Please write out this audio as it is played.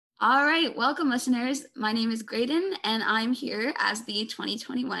All right, welcome listeners. My name is Graydon and I'm here as the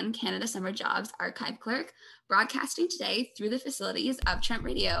 2021 Canada Summer Jobs Archive Clerk, broadcasting today through the facilities of Trent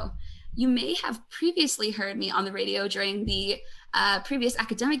Radio. You may have previously heard me on the radio during the previous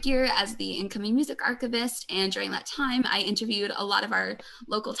academic year as the incoming music archivist, and during that time I interviewed a lot of our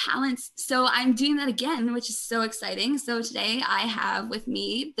local talents. So I'm doing that again, which is so exciting. So today I have with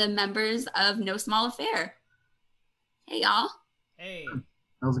me the members of No Small Affair. Hey y'all. Hey.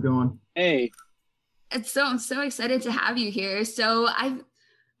 How's it going? Hey. I'm so excited to have you here. So I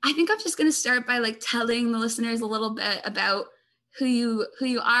think I'm just going to start by telling the listeners a little bit about who you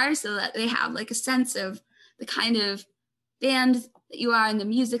are, so that they have a sense of the kind of band that you are and the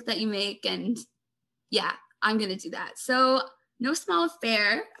music that you make. And yeah, I'm going to do that. So No Small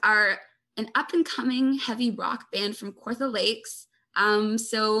Affair are an up and coming heavy rock band from Kawartha Lakes.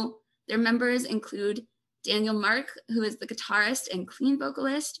 So their members include Daniel Mark, who is the guitarist and clean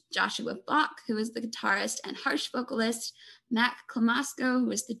vocalist, Joshua Bach, who is the guitarist and harsh vocalist, Mac Klamasco, who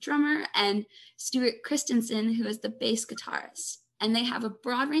is the drummer, and Stuart Christensen, who is the bass guitarist. And they have a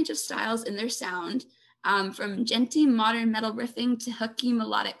broad range of styles in their sound, from genty modern metal riffing to hooky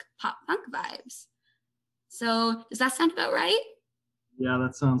melodic pop punk vibes. So does that sound about right? Yeah,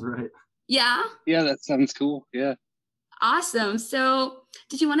 that sounds right. Yeah? Yeah, that sounds cool. Yeah. Awesome. So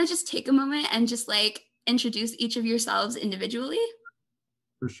did you want to just take a moment and just introduce each of yourselves individually?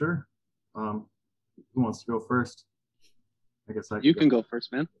 For sure. Who wants to go first? I guess You can go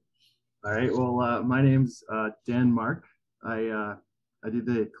first, man. All right. Well, my name's Dan Mark. I do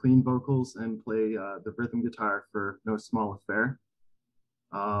the clean vocals and play the rhythm guitar for No Small Affair.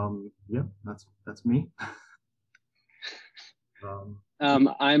 Yeah, that's me.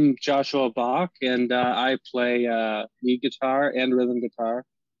 I'm Joshua Bach, and I play lead guitar and rhythm guitar,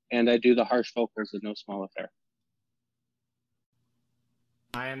 and I do the harsh vocals at No Small Affair.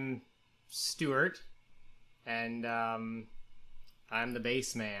 I'm Stuart, and I'm the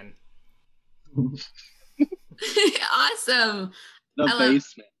bass man. Awesome. The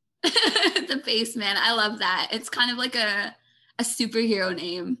bass man. The bass man. I love that. It's kind of like a superhero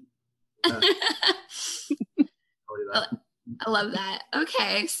name. I love that.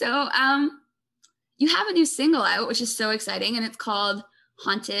 Okay, so you have a new single out, which is so exciting, and it's called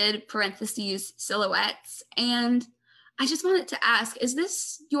Haunted (Silhouettes). And I just wanted to ask, is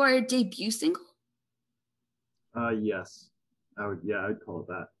this your debut single? Yes. I'd call it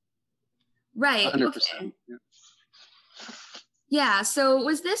that. Right. 100%. Okay. Yeah, so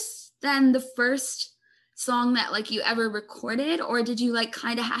was this then the first song that you ever recorded, or did you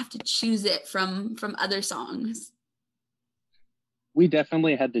kind of have to choose it from other songs? We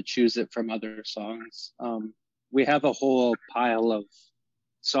definitely had to choose it from other songs. We have a whole pile of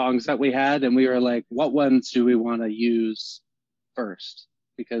songs that we had, and we were like, what ones do we want to use first?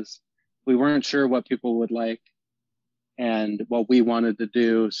 Because we weren't sure what people would like and what we wanted to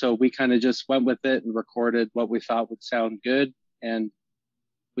do. So we kind of just went with it and recorded what we thought would sound good. And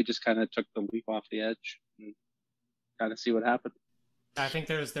we just kind of took the leap off the edge and kind of see what happened. I think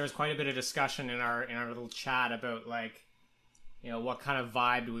there's quite a bit of discussion in our little chat about what kind of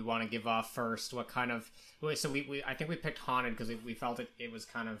vibe do we want to give off first? What kind of I think we picked Haunted because we felt it was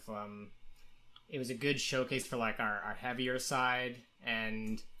kind of it was a good showcase for our heavier side,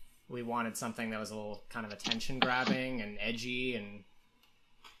 and we wanted something that was a little kind of attention grabbing and edgy, and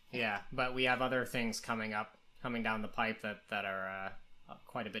yeah. But we have other things coming down the pipe that are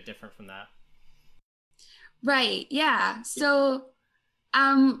quite a bit different from that. Right. Yeah. So,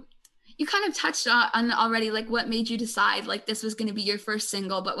 you kind of touched on already, what made you decide this was going to be your first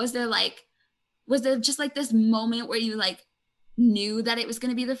single, but was there just this moment where you knew that it was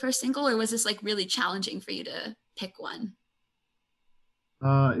going to be the first single, or was this really challenging for you to pick one?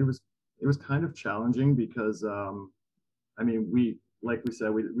 It was kind of challenging because, we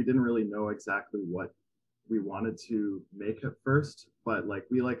said, we didn't really know exactly what we wanted to make at first, but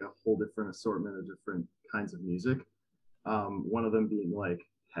we like a whole different assortment of different kinds of music. One of them being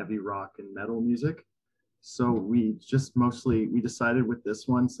heavy rock and metal music. So we decided with this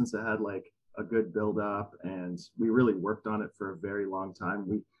one, since it had a good build up and we really worked on it for a very long time,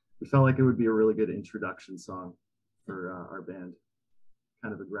 we felt like it would be a really good introduction song for our band,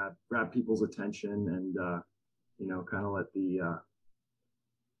 kind of a grab people's attention and kind of let the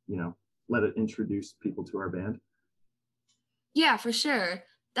let it introduce people to our band. Yeah, for sure,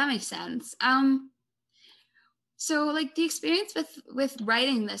 that makes sense. So the experience with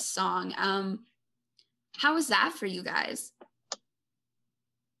writing this song, how was that for you guys?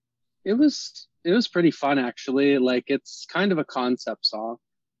 It was pretty fun, actually. It's kind of a concept song.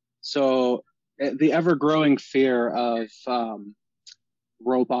 So the ever-growing fear of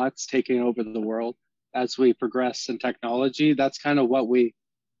robots taking over the world as we progress in technology. That's kind of what we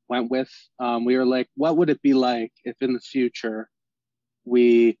went with. We were like, what would it be like if in the future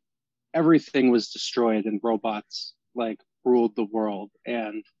everything was destroyed and robots like ruled the world,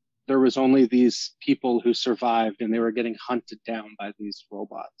 and there was only these people who survived and they were getting hunted down by these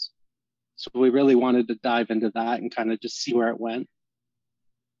robots. So we really wanted to dive into that and kind of just see where it went.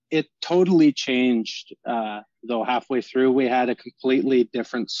 It totally changed, though halfway through. We had a completely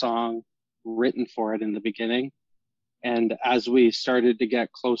different song written for it in the beginning. And as we started to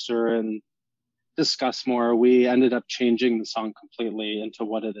get closer and discuss more, we ended up changing the song completely into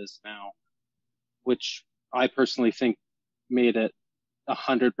what it is now, which I personally think made it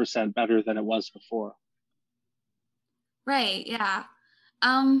 100% better than it was before. Right. Yeah.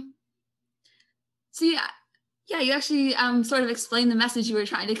 So you actually sort of explained the message you were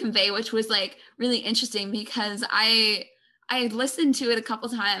trying to convey, which was like really interesting, because I listened to it a couple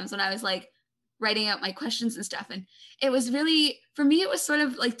times when I was like writing out my questions and stuff, and it was really, for me, it was sort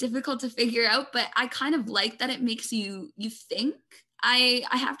of like difficult to figure out, but I kind of like that it makes you think. I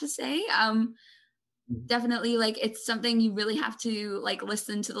have to say, definitely, like, it's something you really have to like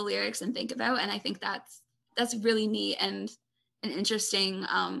listen to the lyrics and think about, and I think that's really neat and an interesting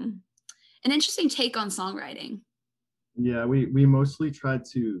take on songwriting. Yeah, we mostly tried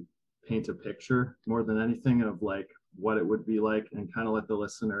to paint a picture more than anything of like what it would be like, and kind of let the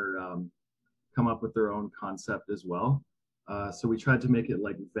listener come up with their own concept as well. So we tried to make it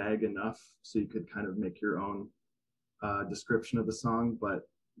like vague enough so you could kind of make your own description of the song, but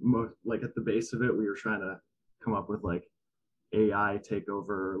like at the base of it, we were trying to come up with like AI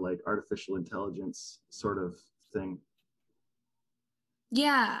takeover, like artificial intelligence sort of thing.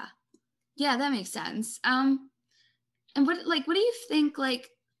 Yeah, that makes sense. And what do you think like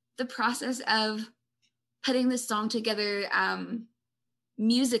the process of putting this song together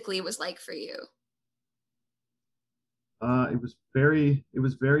musically was like for you? It was very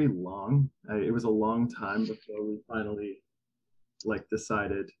long. It was a long time before we finally like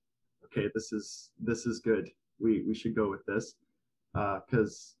decided, okay, this is good. We should go with this.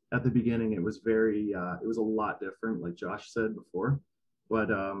 Because at the beginning it was it was a lot different, like Josh said before. But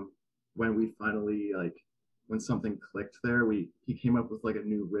when we finally when something clicked there, he came up with like a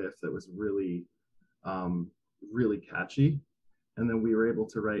new riff that was really really catchy, and then we were able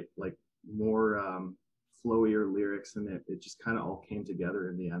to write like more flowier lyrics, and it just kind of all came together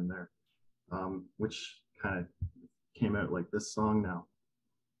in the end there, which kind of came out like this song now.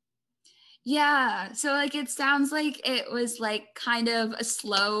 Yeah, so like it sounds like it was like kind of a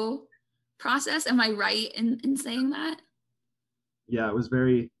slow process. Am I right in saying that? Yeah, it was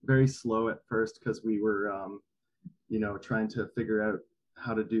very, very slow at first because we were trying to figure out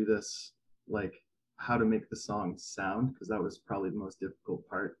how to do this, like how to make the song sound, because that was probably the most difficult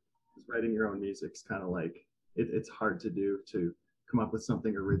part. Because writing your own music's kind of like it's hard to do, to come up with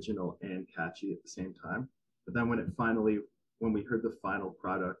something original and catchy at the same time. But then when we heard the final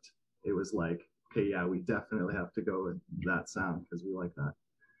product, it was like, okay, yeah, we definitely have to go with that sound because we like that.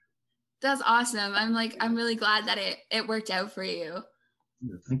 That's awesome. I'm really glad that it worked out for you.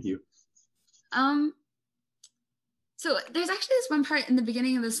 Yeah, thank you. So there's actually this one part in the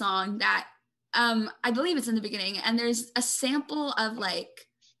beginning of the song that I believe it's in the beginning, and there's a sample of like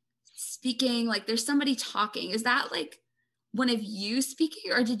speaking, like there's somebody talking. Is that like one of you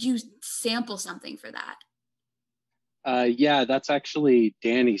speaking, or did you sample something for that? Yeah, that's actually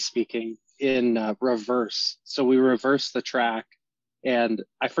Danny speaking in reverse. So we reversed the track, and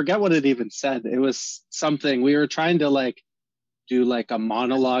I forget what it even said. It was something, we were trying to like do like a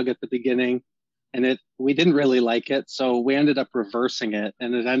monologue at the beginning, and we didn't really like it, so we ended up reversing it,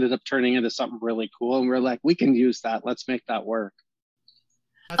 and it ended up turning into something really cool, and we're like, we can use that, let's make that work.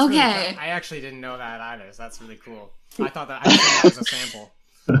 That's okay. Really, I actually didn't know that either, so that's really cool. I thought that was a sample.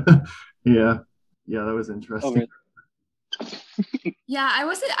 Yeah, that was interesting. Yeah, I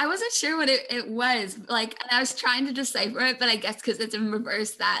wasn't sure what it was like, and I was trying to decipher it, but I guess because it's in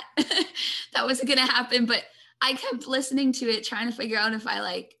reverse that that wasn't gonna happen. But I kept listening to it, trying to figure out if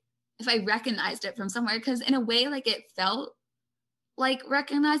I recognized it from somewhere, because in a way, like it felt like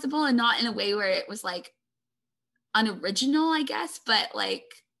recognizable, and not in a way where it was like unoriginal, I guess. But like,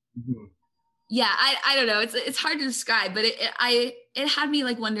 yeah, I don't know. It's hard to describe, but it had me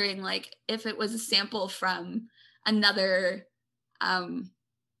like wondering like if it was a sample from another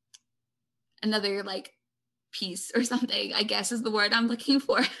like piece or something, I guess is the word I'm looking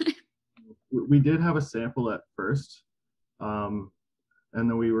for. We did have a sample at first, and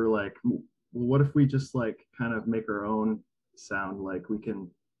then we were like, well, what if we just like kind of make our own sound, like we can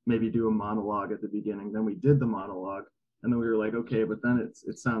maybe do a monologue at the beginning. Then we did the monologue, And then we were like, okay, but then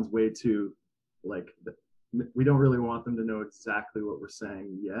it sounds way too like, we don't really want them to know exactly what we're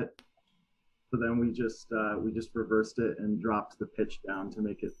saying yet. So then we just reversed it and dropped the pitch down to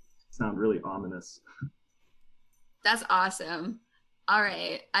make it sound really ominous. That's awesome. All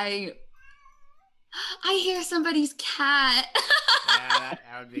right, I hear somebody's cat. Yeah,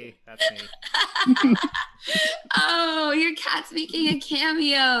 that's me. Oh, your cat's making a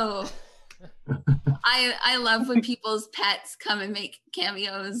cameo. I love when people's pets come and make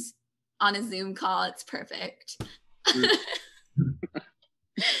cameos on a Zoom call. It's perfect.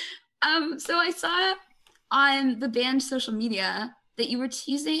 So I saw on the band's social media that you were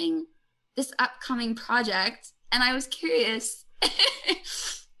teasing this upcoming project, and I was curious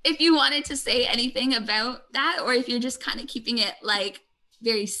if you wanted to say anything about that, or if you're just kind of keeping it like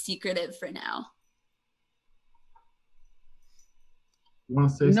very secretive for now. You want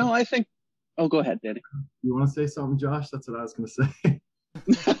to say something? I think, oh, go ahead, Danny. You want to say something, Josh? That's what I was going to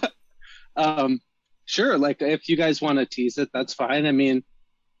say. Sure. Like, if you guys want to tease it, that's fine. I mean,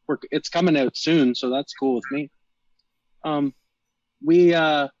 it's coming out soon, so that's cool with me. We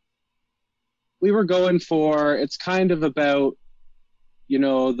were going for, it's kind of about,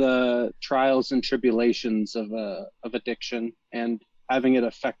 the trials and tribulations of addiction and having it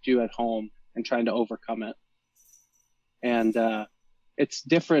affect you at home and trying to overcome it. And it's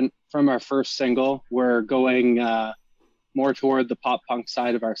different from our first single. We're going more toward the pop punk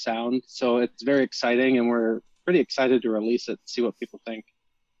side of our sound. So it's very exciting, and we're pretty excited to release it, see what people think.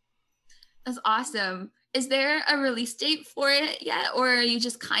 That's awesome. Is there a release date for it yet, or are you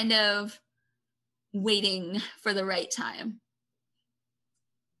just kind of waiting for the right time?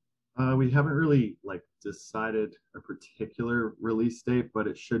 We haven't really decided a particular release date, but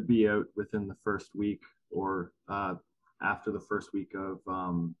it should be out within the first week or after the first week of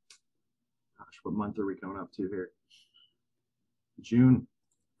what month are we coming up to here? June,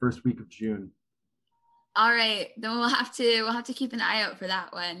 first week of June. All right, then we'll have to keep an eye out for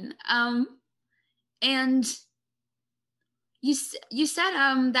that one. And you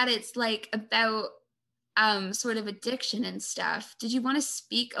said that it's like about sort of addiction and stuff. Did you want to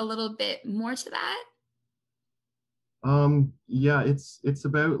speak a little bit more to that? Yeah, it's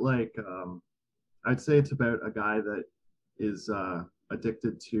about I'd say it's about a guy that is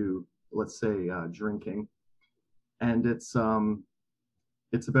addicted to, let's say, drinking, and it's about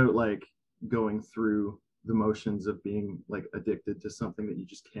going through the motions of being addicted to something that you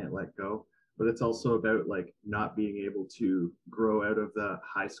just can't let go. But it's also about not being able to grow out of the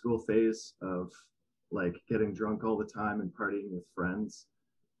high school phase of getting drunk all the time and partying with friends,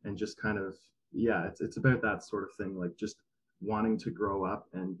 and just kind of, yeah, it's about that sort of thing, just wanting to grow up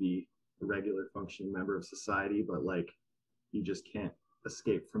and be a regular functioning member of society, but you just can't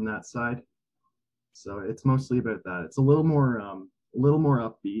escape from that side. So it's mostly about that. It's a little more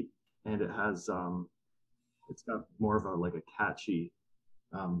upbeat, and it has it's got more of a catchy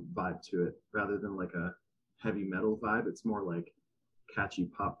vibe to it, rather than a heavy metal vibe. It's more catchy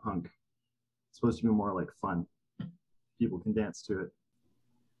pop punk. It's supposed to be more fun. People can dance to it.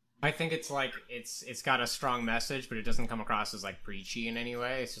 I think it's it's got a strong message, but it doesn't come across as preachy in any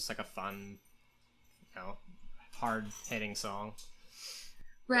way. It's just a fun, hard hitting song.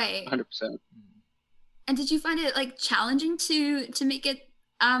 Right. 100%. And did you find it challenging to make it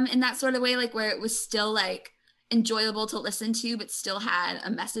in that sort of way, where it was still enjoyable to listen to, but still had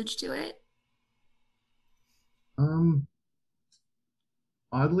a message to it?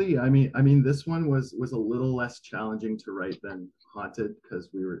 Oddly, I mean, this one was a little less challenging to write than Haunted, because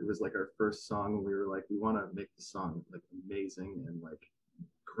it was our first song, and we were we want to make the song amazing and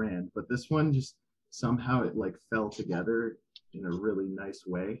grand. But this one just somehow it fell together in a really nice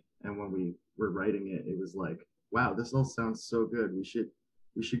way. And when we were writing it, it was wow, this all sounds so good. We should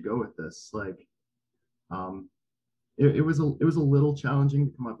go with this. It was a little challenging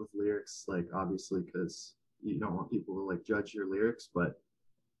to come up with lyrics, obviously, because you don't want people to judge your lyrics, but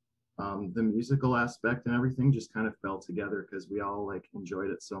the musical aspect and everything just kind of fell together because we all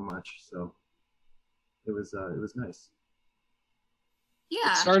enjoyed it so much. So it was nice.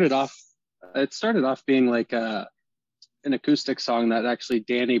 Yeah. It started off being an acoustic song that actually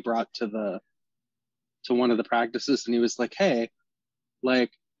Danny brought to one of the practices, and he was like, hey, I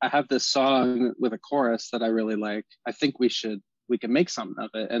have this song with a chorus that I really like. I think we can make something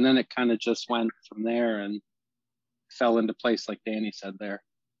of it. And then it kind of just went from there and fell into place, like Danny said there.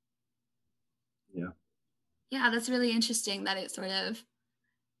 Yeah, that's really interesting that it sort of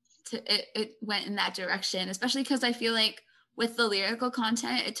it went in that direction, especially because I feel with the lyrical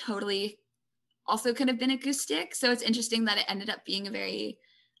content, it totally also could have been acoustic. So it's interesting that it ended up being a very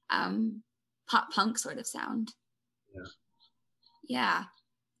pop punk sort of sound. Yeah.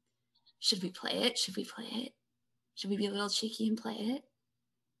 Should we play it? Should we play it? Should we be a little cheeky and play it?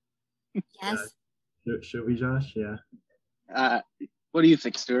 Yes. Should we, Josh? Yeah. What do you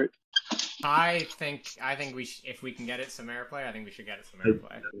think, Stuart? I think we if we can get it some airplay, I think we should get it some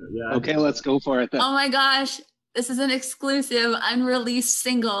airplay. Yeah. Okay, let's go for it then. Oh my gosh. This is an exclusive, unreleased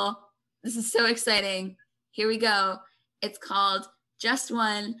single. This is so exciting. Here we go. It's called Just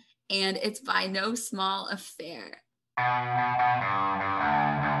One, and it's by No Small Affair.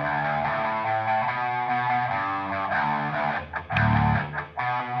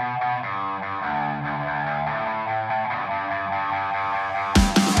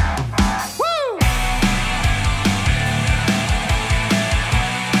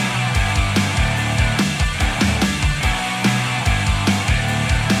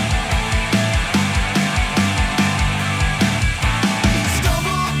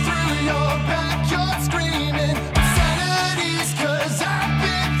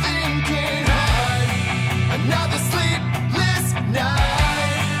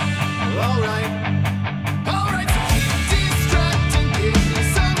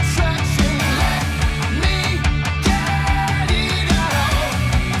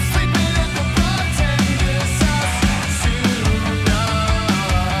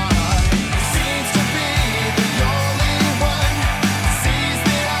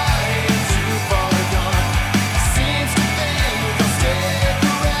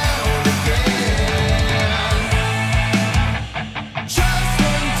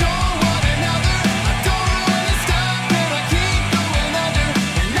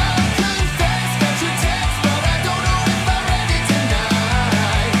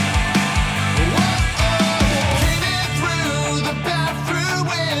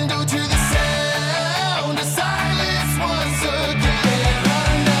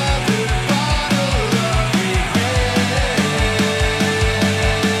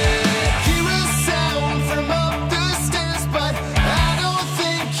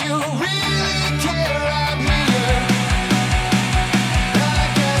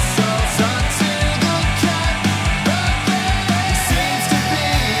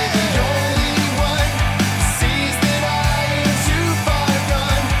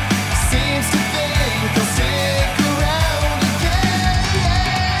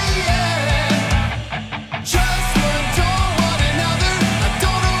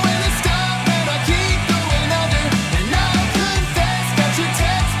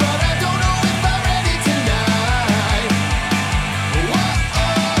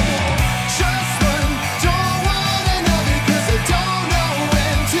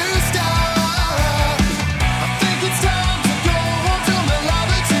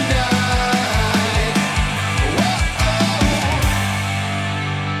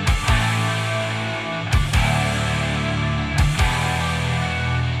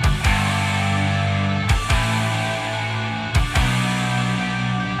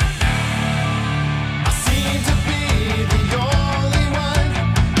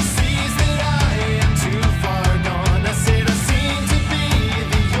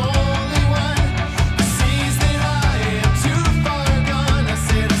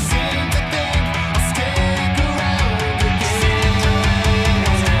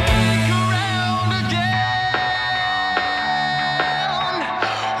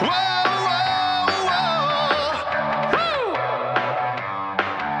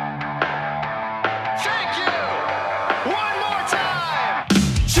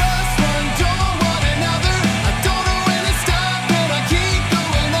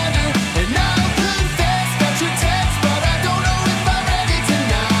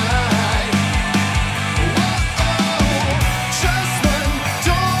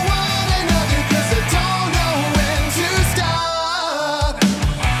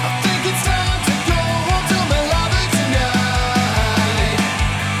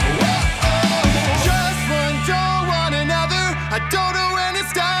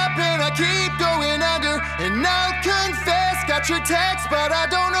 got your text, but I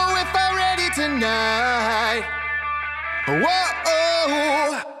don't know if I'm ready tonight.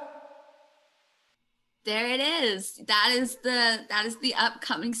 Whoa. There it is. That is the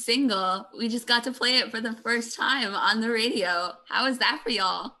upcoming single. We just got to play it for the first time on the radio. How was that for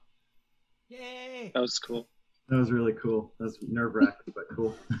y'all? Yay! That was cool. That was really cool. That was nerve-wracking, but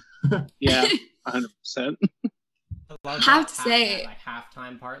cool. Yeah, 100%. I have to say, like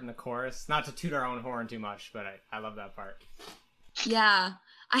halftime part in the chorus. Not to toot our own horn too much, but I love that part. Yeah,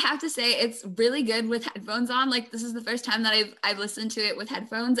 I have to say it's really good with headphones on. Like, this is the first time that I've listened to it with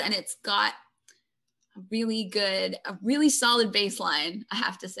headphones, and it's got a really solid bass line, I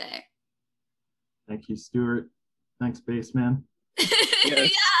have to say. Thank you, Stuart. Thanks, bass man.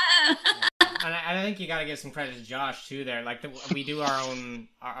 Yes. Yeah. And I think you got to give some credit to Josh too. There, like we do our own,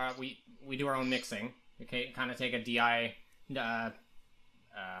 we do our own mixing. Okay, kind of take a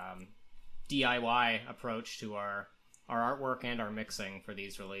DIY approach to our artwork and our mixing for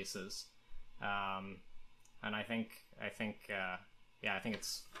these releases. And I think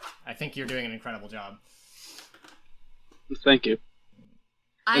you're doing an incredible job. Thank you.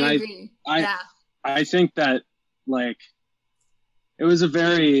 I agree. Yeah. I think that like it's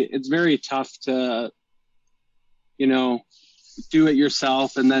very tough to, you know, do it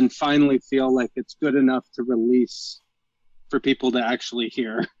yourself and then finally feel like it's good enough to release for people to actually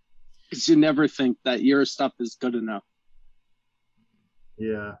hear, because you never think that your stuff is good enough.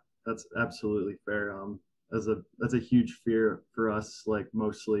 Yeah, that's absolutely fair. That's a huge fear for us, like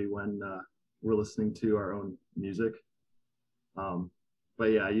mostly when we're listening to our own music. But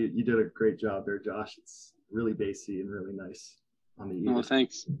yeah, you did a great job there, Josh. It's really bassy and really nice on the ear. Oh,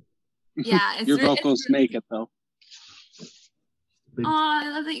 thanks. Yeah. Your vocals make it though. Oh, I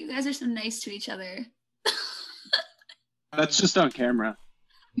love that you guys are so nice to each other. That's just on camera.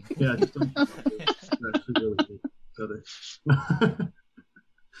 Yeah, just don't actually really hate each other.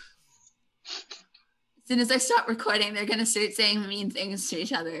 As soon as I stop recording, they're gonna start saying mean things to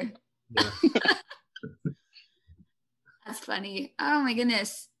each other. Yeah. That's funny. Oh my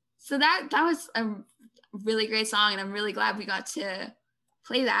goodness. So that was a really great song, and I'm really glad we got to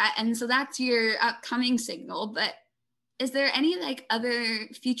play that. And so that's your upcoming single, but is there any like other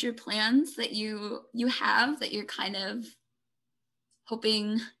future plans that you have that you're kind of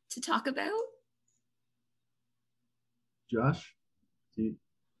hoping to talk about? Josh?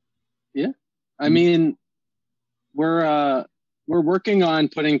 Yeah. I mean, we're working on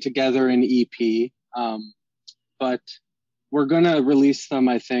putting together an EP, but we're gonna release them,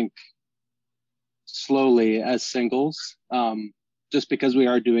 I think, slowly as singles, just because we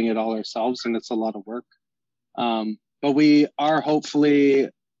are doing it all ourselves and it's a lot of work. But we are hoping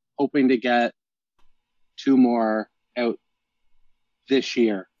to get 2 more out this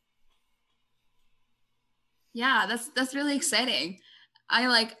year. Yeah, that's really exciting. I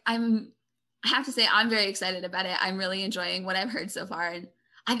have to say I'm very excited about it. I'm really enjoying what I've heard so far, and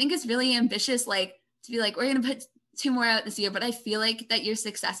I think it's really ambitious, like to be like, we're gonna put 2 more out this year, but I feel like that you're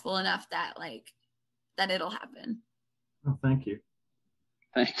successful enough that like that it'll happen. Oh, thank you.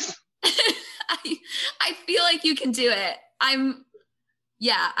 Thanks. I feel like you can do it. I'm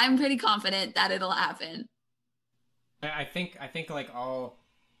pretty confident that it'll happen. I think like all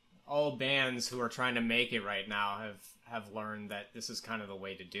bands who are trying to make it right now have learned that this is kind of the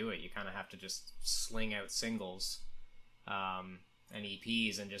way to do it. You kind of have to just sling out singles and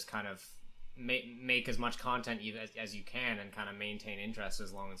EPs and just kind of make as much content as you can and kind of maintain interest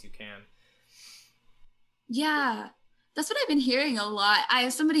as long as you can. Yeah, that's what I've been hearing a lot. I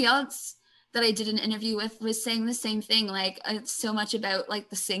have somebody else that I did an interview with was saying the same thing. Like, it's so much about like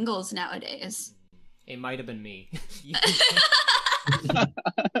the singles nowadays. It might have been me.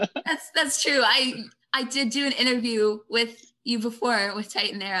 That's true. I did do an interview with you before with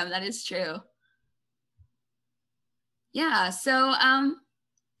Titan Aram. That is true. Yeah. So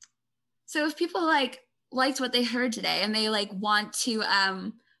if people liked what they heard today and they want to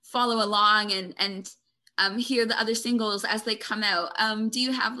follow along and hear the other singles as they come out, do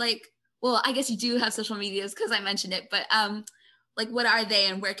you have well, I guess you do have social medias because I mentioned it, but what are they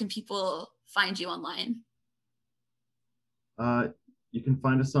and where can people find you online? You can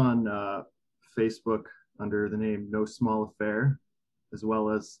find us on Facebook under the name No Small Affair, as well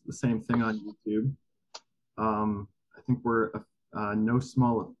as the same thing on YouTube. I think we're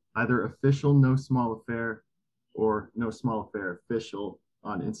either official No Small Affair or No Small Affair official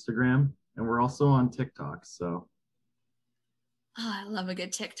on Instagram, and we're also on TikTok. So, I love a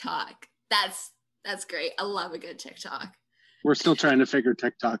good TikTok. That's great. I love a good TikTok. We're still trying to figure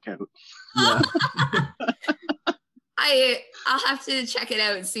TikTok out. Yeah. I'll have to check it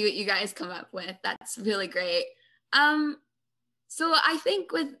out and see what you guys come up with. That's really great. So I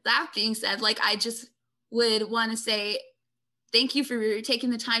think with that being said, I just would want to say thank you for taking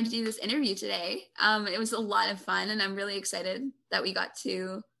the time to do this interview today. It was a lot of fun and I'm really excited that we got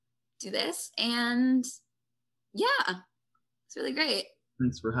to do this. And yeah, it's really great.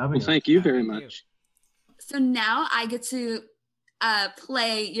 Thanks for having us. Thank you very much. So now I get to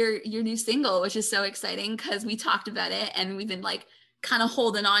play your new single, which is so exciting because we talked about it and we've been kind of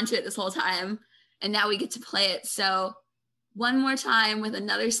holding on to it this whole time, and now we get to play it. So one more time with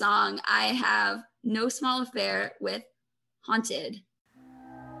another song, I have No Small Affair with Haunted.